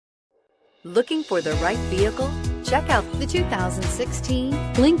Looking for the right vehicle? Check out the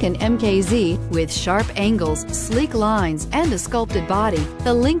 2016 Lincoln MKZ. With sharp angles, sleek lines, and a sculpted body,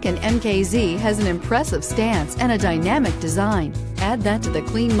 the Lincoln MKZ has an impressive stance and a dynamic design. Add that to the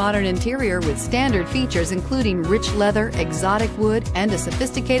clean, modern interior with standard features including rich leather, exotic wood, and a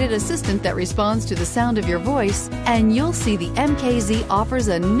sophisticated assistant that responds to the sound of your voice, and you'll see the MKZ offers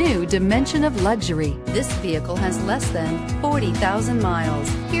a new dimension of luxury. This vehicle has less than 40,000 miles.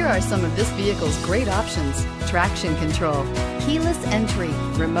 Here are some of this vehicle's great options: traction control, keyless entry,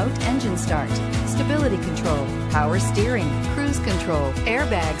 remote engine start, stability control, power steering, cruise control,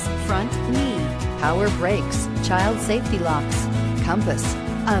 airbags, front knee, power brakes, child safety locks, compass.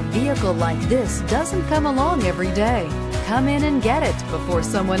 A vehicle like this doesn't come along every day. Come in and get it before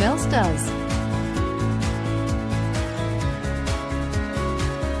someone else does.